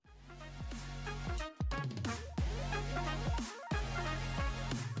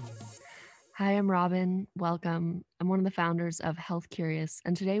Hi, I'm Robin. Welcome. I'm one of the founders of Health Curious,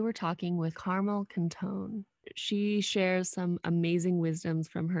 and today we're talking with Carmel Cantone. She shares some amazing wisdoms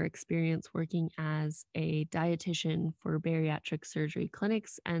from her experience working as a dietitian for bariatric surgery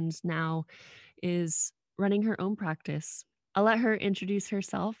clinics and now is running her own practice. I'll let her introduce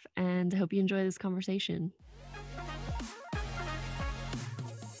herself and I hope you enjoy this conversation.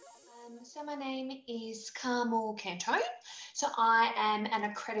 So my name is Carmel Cantone. So I am an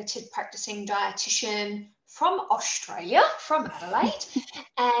accredited practicing dietitian from Australia, from Adelaide.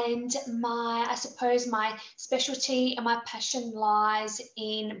 And I suppose my specialty and my passion lies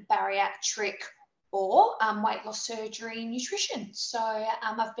in bariatric or weight loss surgery and nutrition. So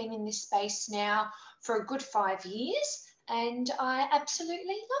I've been in this space now for a good 5 years and I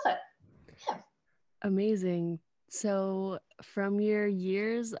absolutely love it. Yeah. Amazing. So, from your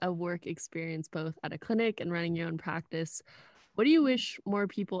years of work experience, both at a clinic and running your own practice, what do you wish more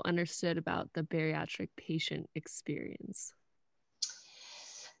people understood about the bariatric patient experience?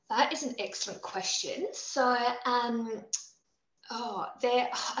 That is an excellent question. So, I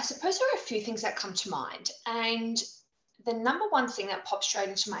suppose there are a few things that come to mind. And the number one thing that pops straight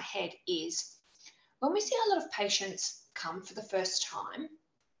into my head is when we see a lot of patients come for the first time,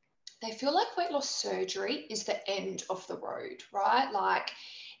 they feel like weight loss surgery is the end of the road, right? Like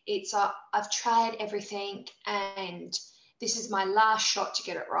I've tried everything and this is my last shot to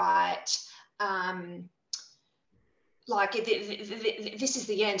get it right. Um, this is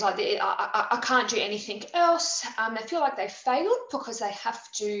the end. I can't do anything else. They feel like they failed because they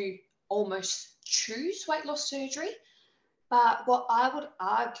have to almost choose weight loss surgery. But what I would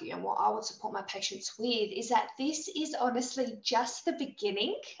argue and what I would support my patients with is that this is honestly just the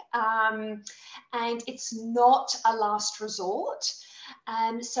beginning, and it's not a last resort.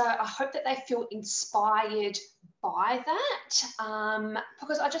 So I hope that they feel inspired by that,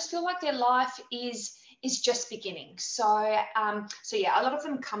 because I just feel like their life is just beginning. So yeah, a lot of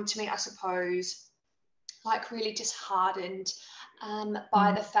them come to me, I suppose, like really disheartened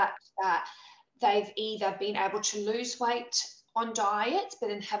by Mhm. the fact that they've either been able to lose weight on diet, but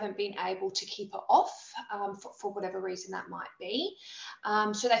then haven't been able to keep it off for whatever reason that might be.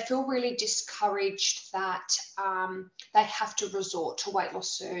 So they feel really discouraged that they have to resort to weight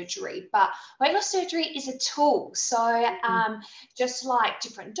loss surgery. But weight loss surgery is a tool. So Mhm. just like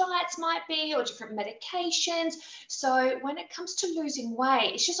different diets might be or different medications. So when it comes to losing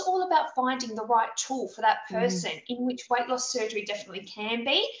weight, it's just all about finding the right tool for that Mhm. person, in which weight loss surgery definitely can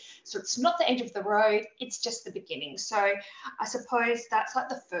be. So it's not the end of the road, it's just the beginning. So I suppose that's like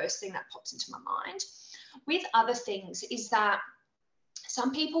the first thing that pops into my mind. With other things, is that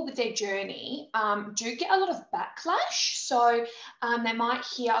some people with their journey do get a lot of backlash. So they might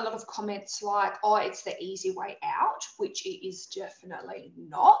hear a lot of comments like, oh, it's the easy way out, which it is definitely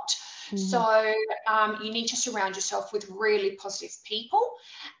not. Mhm. So you need to surround yourself with really positive people,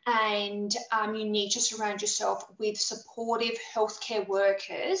 and you need to surround yourself with supportive healthcare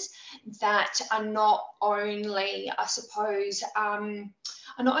workers that are not only, I suppose, are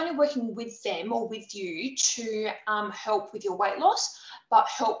not only working with them or with you to help with your weight loss, but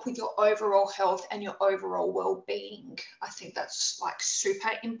help with your overall health and your overall well-being. I think that's like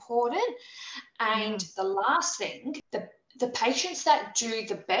super important. And Yeah. the last thing, the patients that do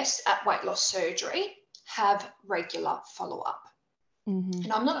the best at weight loss surgery have regular follow-up. Mhm.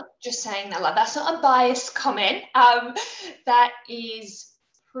 And I'm not just saying that, like, that's not a biased comment. That is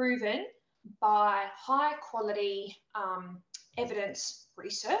proven by high quality evidence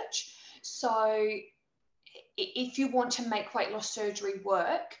research. So if you want to make weight loss surgery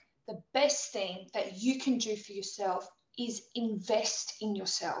work, the best thing that you can do for yourself is invest in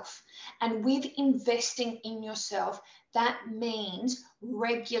yourself. And with investing in yourself, that means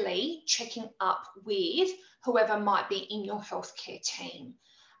regularly checking up with whoever might be in your healthcare team.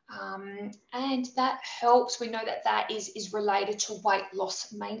 And that helps. We know that that is related to weight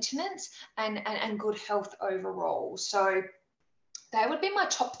loss maintenance and good health overall. So they would be my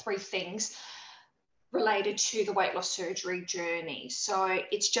top three things related to the weight loss surgery journey. So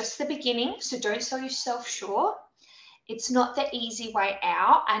it's just the beginning. So don't sell yourself short. It's not the easy way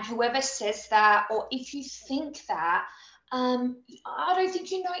out. And whoever says that, or if you think that, I don't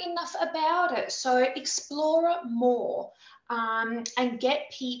think you know enough about it. So explore it more, and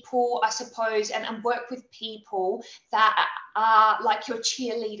get people, I suppose, and work with people that are like your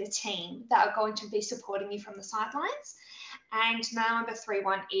cheerleader team that are going to be supporting you from the sidelines. And now number three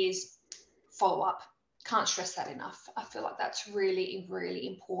one is follow up. Can't stress that enough. I feel like that's really, really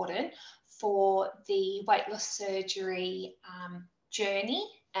important for the weight loss surgery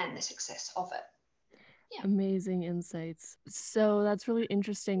journey and the success of it. Yeah. Amazing insights. So that's really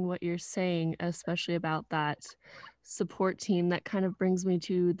interesting what you're saying, especially about that support team. That kind of brings me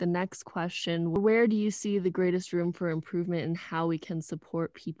to the next question. Where do you see the greatest room for improvement in how we can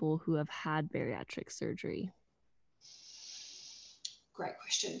support people who have had bariatric surgery? Great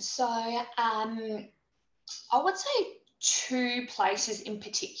question. So I would say two places in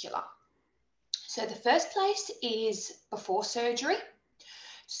particular. So the first place is before surgery.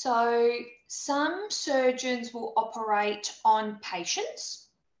 So some surgeons will operate on patients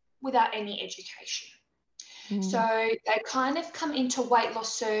without any education. So Mm, they kind of come into weight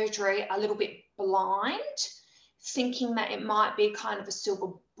loss surgery a little bit blind, thinking that it might be kind of a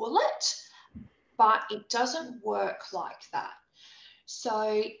silver bullet, but it doesn't work like that.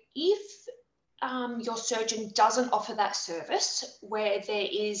 So if your surgeon doesn't offer that service where there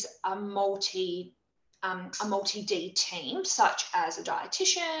is a multi-D team, such as a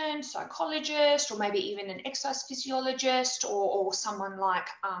dietitian, psychologist, or maybe even an exercise physiologist, or someone like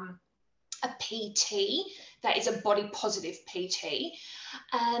a PT that is a body positive PT,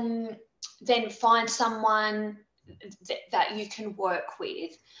 then find someone that you can work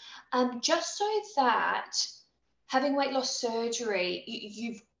with, just so that having weight loss surgery,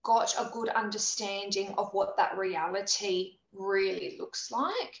 you've got a good understanding of what that reality really looks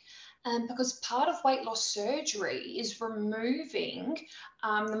like. Because part of weight loss surgery is removing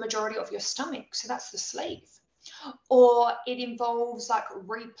the majority of your stomach. So that's the sleeve. Or it involves like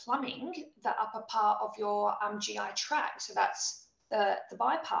replumbing the upper part of your GI tract. So that's the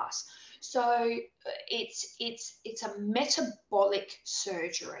bypass. So it's a metabolic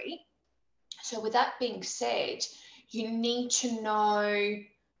surgery. So with that being said, you need to know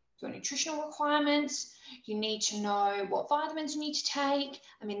your nutritional requirements. You need to know what vitamins you need to take.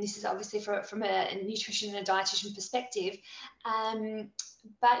 I mean, this is obviously from a nutrition and a dietitian perspective.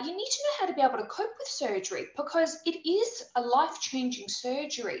 But you need to know how to be able to cope with surgery because it is a life-changing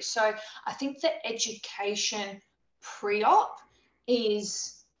surgery. So I think the education pre-op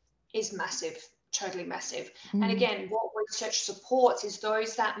is massive, totally massive. And mm. again, what research supports is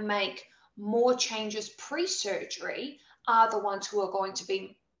those that make more changes pre-surgery are the ones who are going to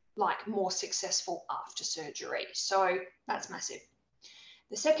be like more successful after surgery. So that's massive.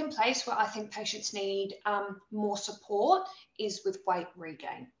 The second place where I think patients need more support is with weight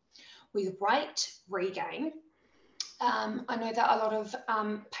regain. With weight regain, I know that a lot of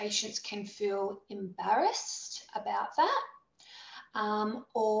patients can feel embarrassed about that.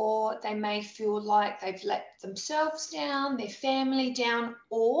 Or they may feel like they've let themselves down, their family down,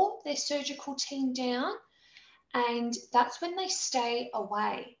 or their surgical team down. And that's when they stay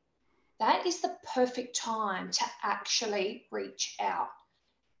away. That is the perfect time to actually reach out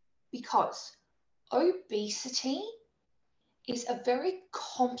because obesity is a very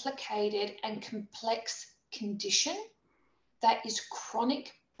complicated and complex condition that is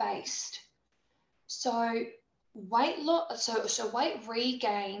chronic based. So weight loss, so weight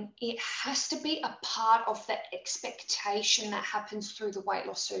regain, it has to be a part of the expectation that happens through the weight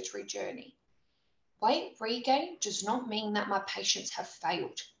loss surgery journey. Weight regain does not mean that my patients have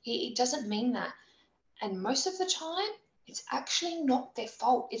failed. It doesn't mean that. And most of the time, it's actually not their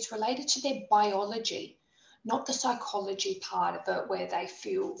fault. It's related to their biology, not the psychology part of it where they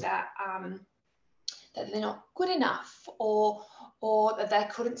feel that that they're not good enough or that they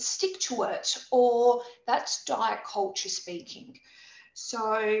couldn't stick to it, or that's diet culture speaking.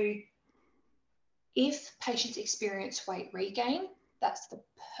 So if patients experience weight regain, that's the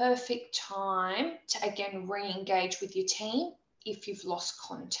perfect time to again re-engage with your team if you've lost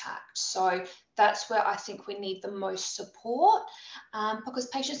contact. So that's where I think we need the most support, because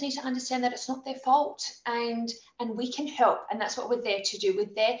patients need to understand that it's not their fault and we can help, and that's what we're there to do.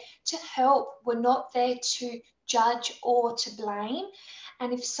 We're there to help. We're not there to judge or to blame.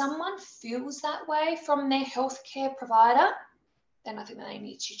 And if someone feels that way from their healthcare provider, then I think that they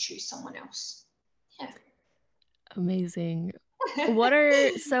need to choose someone else. Yeah. Amazing. What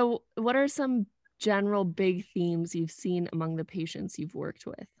are some general big themes you've seen among the patients you've worked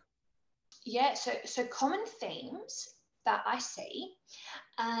with? Yeah, so common themes that I see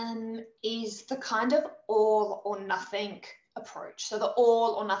is the kind of all or nothing approach. So the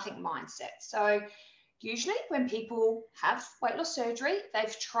all or nothing mindset. So usually when people have weight loss surgery,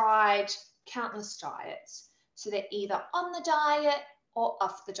 they've tried countless diets. So they're either on the diet or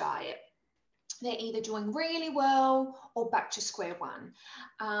off the diet. They're either doing really well or back to square one.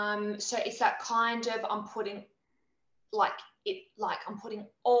 So it's that kind of I'm putting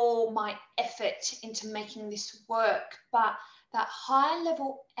all my effort into making this work, but that high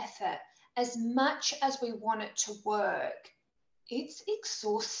level effort, as much as we want it to work, it's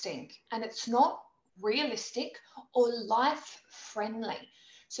exhausting and it's not realistic, or life friendly.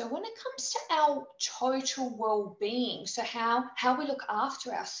 So when it comes to our total well-being, so how we look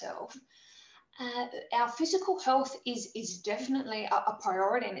after ourselves, our physical health is definitely a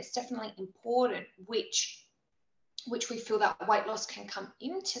priority, and it's definitely important, which we feel that weight loss can come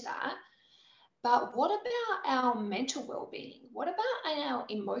into that. But what about our mental well-being? What about our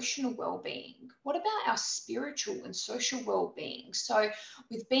emotional well-being? What about our spiritual and social well-being? So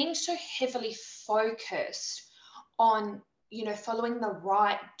with being so heavily focused on, following the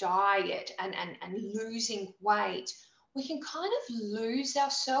right diet and losing weight, we can kind of lose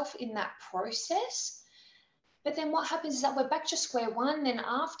ourselves in that process. But then what happens is that we're back to square one then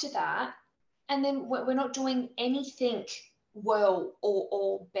after that, and then we're not doing anything well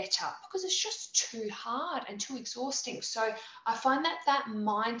or better, because it's just too hard and too exhausting. So I find that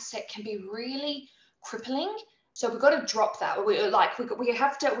mindset can be really crippling. So we've got to drop that. We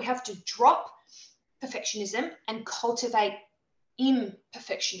have to drop perfectionism and cultivate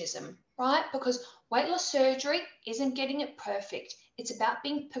imperfectionism, right? Because weight loss surgery isn't getting it perfect. It's about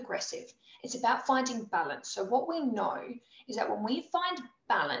being progressive. It's about finding balance. So what we know is that when we find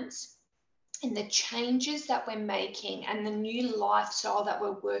balance in the changes that we're making and the new lifestyle that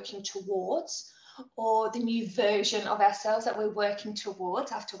we're working towards, or the new version of ourselves that we're working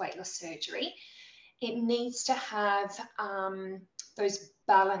towards after weight loss surgery, it needs to have those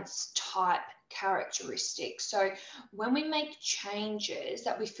balance type characteristics. So when we make changes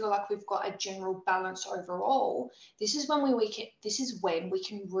that we feel like we've got a general balance overall, this is when we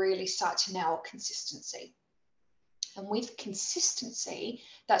can really start to nail consistency. And with consistency,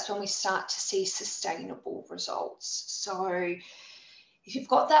 that's when we start to see sustainable results. So if you've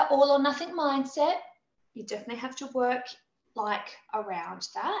got that all or nothing mindset, you definitely have to work around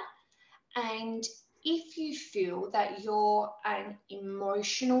that. And if you feel that you're an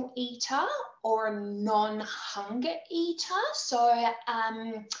emotional eater or a non-hunger eater, so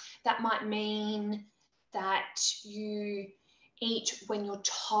that might mean that you eat when you're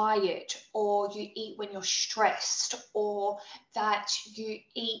tired, or you eat when you're stressed, or that you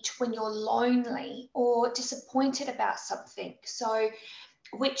eat when you're lonely or disappointed about something. So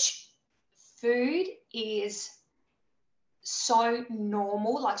which food is so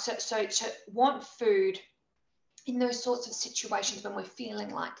normal, so to want food in those sorts of situations when we're feeling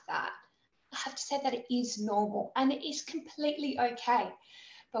like that, I have to say that it is normal and it is completely okay.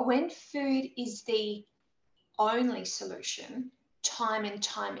 But when food is the only solution time and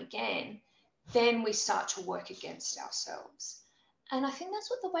time again, then we start to work against ourselves. And I think that's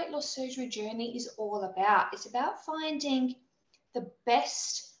what the weight loss surgery journey is all about. It's about finding the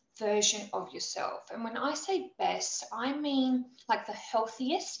best version of yourself. And when I say best, I mean like the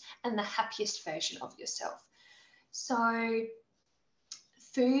healthiest and the happiest version of yourself. So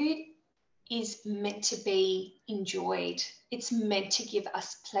food is meant to be enjoyed. It's meant to give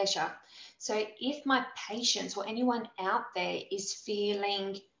us pleasure. So if my patients or anyone out there is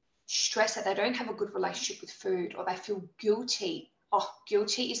feeling stressed, that they don't have a good relationship with food, or they feel guilty,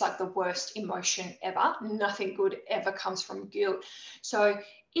 guilty is like the worst emotion ever. Nothing good ever comes from guilt. So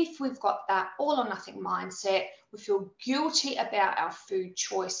if we've got that all or nothing mindset, we feel guilty about our food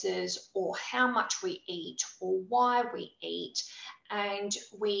choices or how much we eat or why we eat, and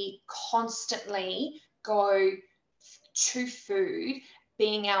we constantly go to food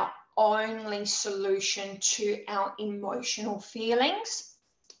being our only solution to our emotional feelings,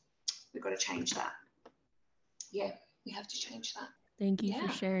 we've got to change that. Yeah, we have to change that. Thank you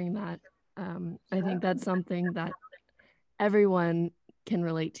for sharing that. I think that's something that everyone can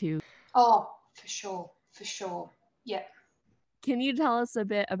relate to. Oh, for sure. Yeah. Can you tell us a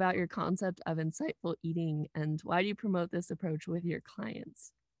bit about your concept of insightful eating, and why do you promote this approach with your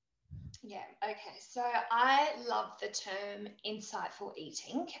clients? Yeah, okay. So I love the term insightful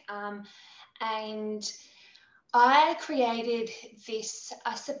eating. And I created this,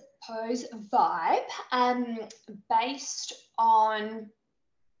 I suppose, vibe based on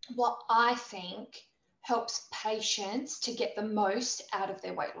what I think helps patients to get the most out of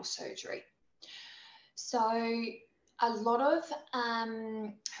their weight loss surgery. So a lot of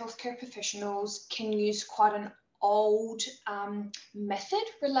healthcare professionals can use quite an old method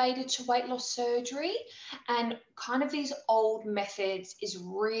related to weight loss surgery, and kind of these old methods is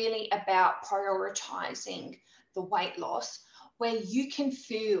really about prioritizing the weight loss, where you can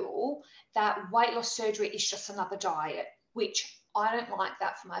feel that weight loss surgery is just another diet, which I don't like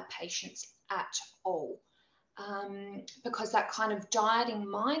that for my patients at all, because that kind of dieting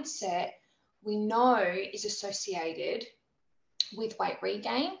mindset we know is associated with weight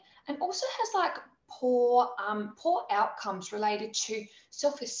regain, and also has like poor outcomes related to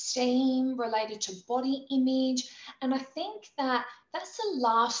self-esteem, related to body image. And I think that that's the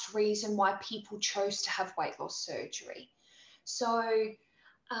last reason why people chose to have weight loss surgery. So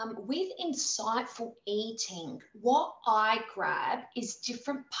with insightful eating, what I grab is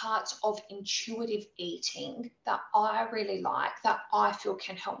different parts of intuitive eating that I really like, that I feel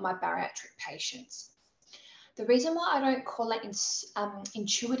can help my bariatric patients. The reason why I don't call it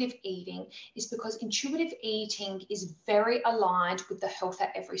intuitive eating is because intuitive eating is very aligned with the health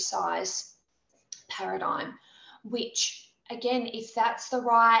at every size paradigm, which again, if that's the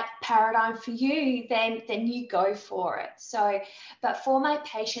right paradigm for you, then you go for it. So, but for my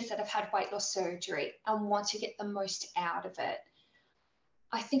patients that have had weight loss surgery and want to get the most out of it,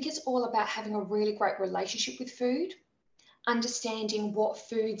 I think it's all about having a really great relationship with food, understanding what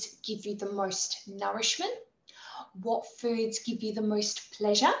foods give you the most nourishment, what foods give you the most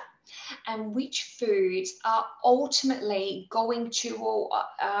pleasure, and which foods are ultimately going to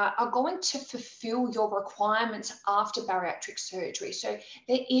fulfill your requirements after bariatric surgery. So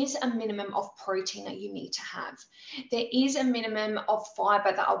there is a minimum of protein that you need to have. There is a minimum of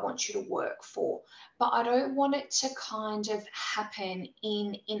fiber that I want you to work for, but I don't want it to kind of happen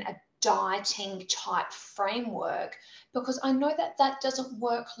in a dieting type framework, because I know that that doesn't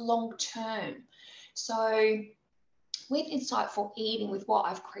work long term. So with insightful eating, with what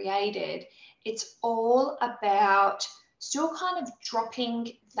I've created, it's all about still kind of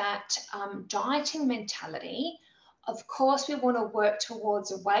dropping that dieting mentality. Of course, we want to work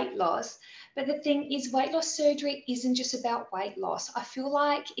towards a weight loss, but the thing is, weight loss surgery isn't just about weight loss. I feel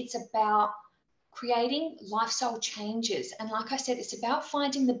like it's about creating lifestyle changes. And like I said, it's about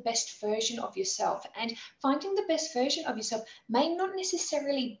finding the best version of yourself. And finding the best version of yourself may not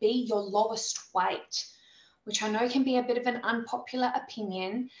necessarily be your lowest weight, which I know can be a bit of an unpopular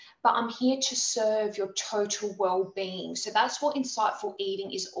opinion, but I'm here to serve your total well-being. So that's what insightful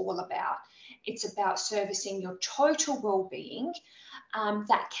eating is all about. It's about servicing your total well-being.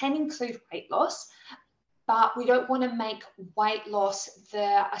 That can include weight loss, but we don't want to make weight loss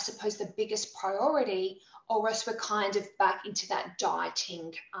I suppose, the biggest priority, or else we're kind of back into that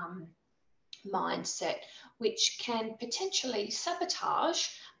dieting mindset, which can potentially sabotage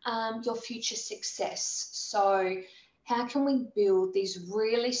your future success. So how can we build these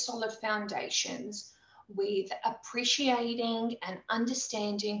really solid foundations with appreciating and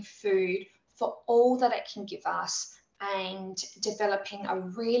understanding food for all that it can give us, and developing a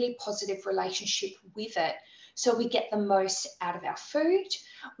really positive relationship with it, so we get the most out of our food,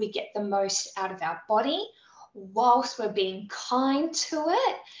 we get the most out of our body, whilst we're being kind to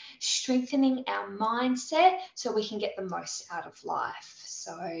it, strengthening our mindset so we can get the most out of life.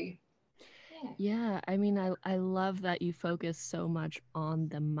 So yeah, I mean, I love that you focus so much on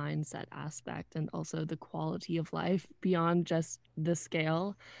the mindset aspect and also the quality of life beyond just the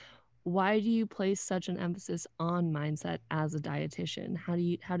scale. Why do you place such an emphasis on mindset as a dietitian?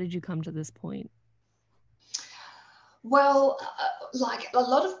 How did you come to this point? well, like a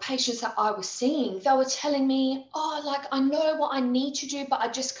lot of patients that I was seeing, they were telling me, oh, like I know what I need to do, but I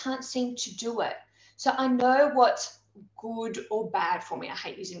just can't seem to do it. So I know what's good or bad for me. I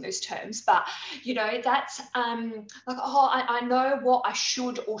hate using those terms, but that's like, oh, I know what I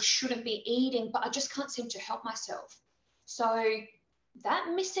should or shouldn't be eating, but I just can't seem to help myself. So that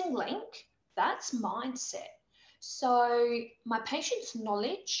missing link, that's mindset. So my patient's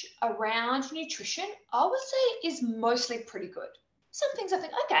knowledge around nutrition, I would say, is mostly pretty good. Some things I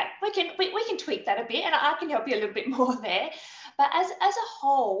think, okay, we can tweak that a bit, and I can help you a little bit more there. But as a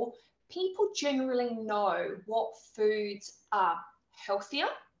whole, people generally know what foods are healthier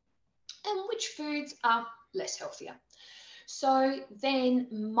and which foods are less healthier. So then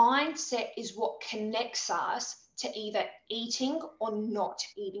mindset is what connects us to either eating or not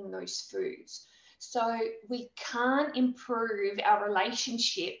eating those foods. So we can't improve our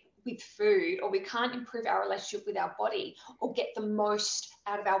relationship with food, or we can't improve our relationship with our body, or get the most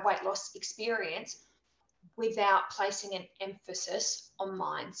out of our weight loss experience without placing an emphasis on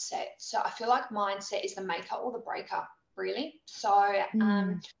mindset. So I feel like mindset is the maker or the breaker, really. So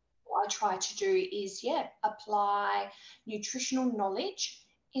what I try to do is, apply nutritional knowledge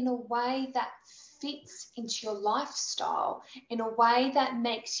in a way that fits into your lifestyle, in a way that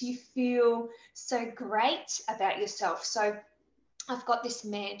makes you feel so great about yourself. So I've got this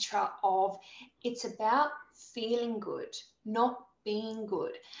mantra of, it's about feeling good, not being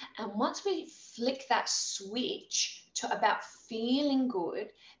good. And once we flick that switch to about feeling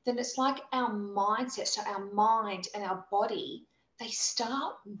good, then it's like our mindset, so our mind and our body, they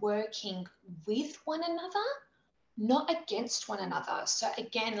start working with one another not against one another. So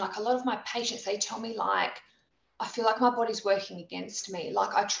again, like a lot of my patients, they tell me like, I feel like my body's working against me.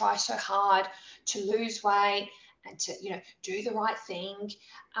 Like I try so hard to lose weight and to, do the right thing.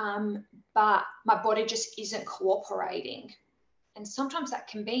 But my body just isn't cooperating. And sometimes that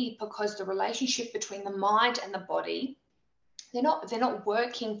can be because the relationship between the mind and the body, they're not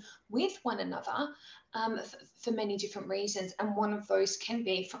working with one another for many different reasons. And one of those can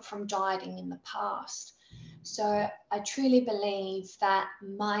be from dieting in the past. So I truly believe that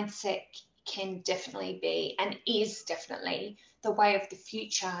mindset can definitely be and is definitely the way of the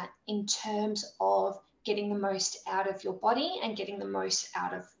future in terms of getting the most out of your body and getting the most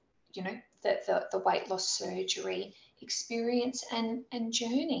out of, the weight loss surgery experience and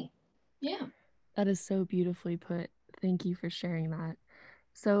journey. Yeah. That is so beautifully put. Thank you for sharing that.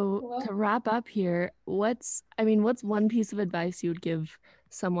 So Well, to wrap up here, what's one piece of advice you would give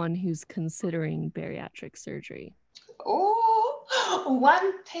someone who's considering bariatric surgery? oh,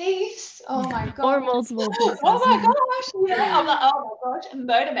 One Piece. Oh my Or God. multiple Oh pieces. my gosh. Yeah. I'm like, oh my gosh.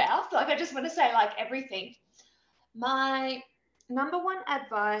 Motor mouth. Like, I just want to say, like, everything. My number one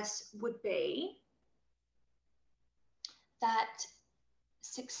advice would be that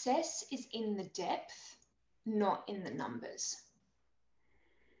success is in the depth, not in the numbers.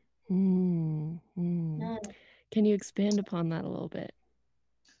 Mm, mm. Mm, Can you expand upon that a little bit?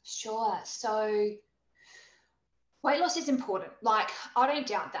 sure. So, weight loss is important. Like, I don't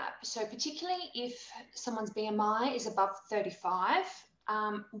doubt that. So, particularly if someone's BMI is above 35,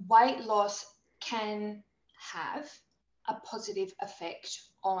 weight loss can have a positive effect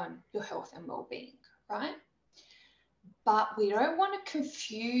on your health and well-being, right? But we don't want to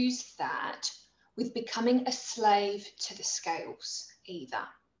confuse that with becoming a slave to the scales either.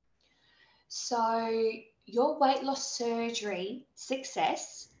 So, your weight loss surgery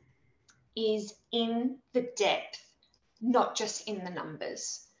success is in the depth, not just in the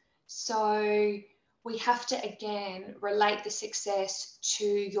numbers. So we have to again relate the success to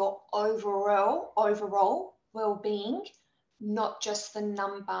your overall well-being, not just the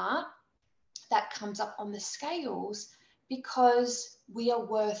number that comes up on the scales, because we are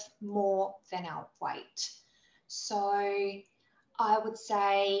worth more than our weight. So I would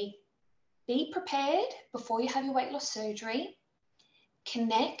say be prepared before you have your weight loss surgery.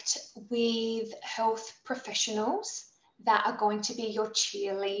 Connect with health professionals that are going to be your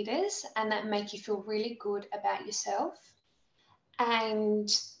cheerleaders and that make you feel really good about yourself. And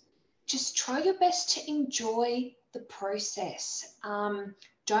just try your best to enjoy the process.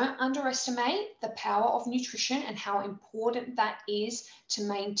 Don't underestimate the power of nutrition and how important that is to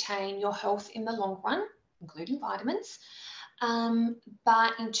maintain your health in the long run, including vitamins.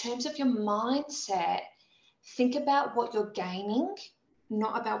 But in terms of your mindset, think about what you're gaining,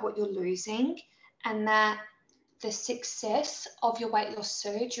 not about what you're losing, and that the success of your weight loss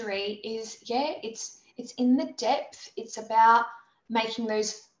surgery is, it's in the depth. It's about making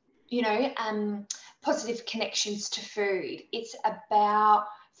those, positive connections to food. It's about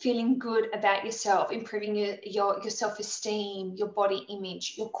feeling good about yourself, improving your self-esteem, your body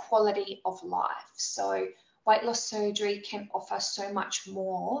image, your quality of life. So weight loss surgery can offer so much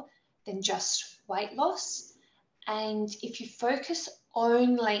more than just weight loss. And if you focus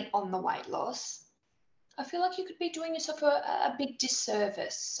only on the weight loss, I feel like you could be doing yourself a big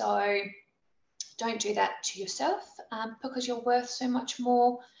disservice. So don't do that to yourself, because you're worth so much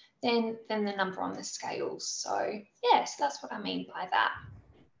more than the number on the scales. So yes, that's what I mean by that.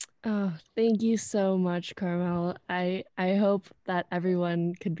 Oh, thank you so much, Carmel. I hope that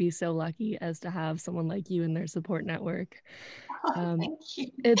everyone could be so lucky as to have someone like you in their support network. Thank you.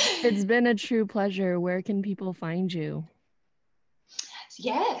 It's been a true pleasure. Where can people find you?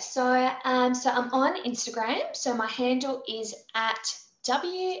 Yeah, so I'm on Instagram. So my handle is at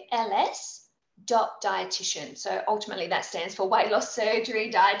WLS.dietitian. So ultimately that stands for weight loss surgery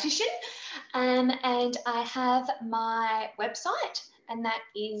dietitian. And I have my website, and that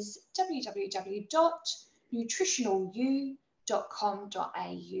is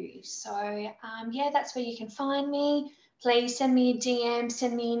www.nutritionalu.com.au. So that's where you can find me. Please send me a DM,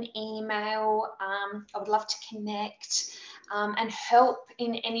 send me an email. I would love to connect and help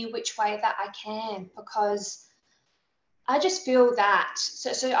in any which way that I can, because I just feel that.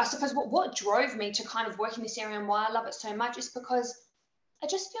 So I suppose what drove me to kind of work in this area and why I love it so much is because I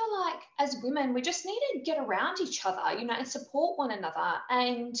just feel like as women, we just need to get around each other, and support one another.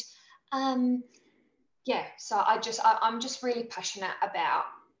 And so I'm just really passionate about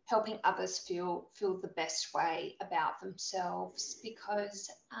helping others feel the best way about themselves, because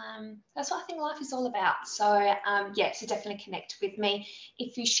that's what I think life is all about. So so definitely connect with me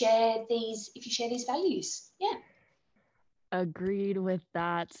if you share these values. Yeah. Agreed with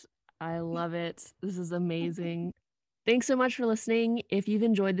that. I love it. This is amazing. Thanks so much for listening. If you've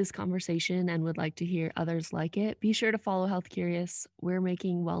enjoyed this conversation and would like to hear others like it, be sure to follow Health Curious. We're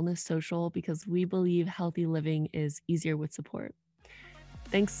making wellness social because we believe healthy living is easier with support.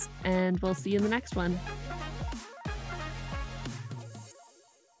 Thanks, and we'll see you in the next one.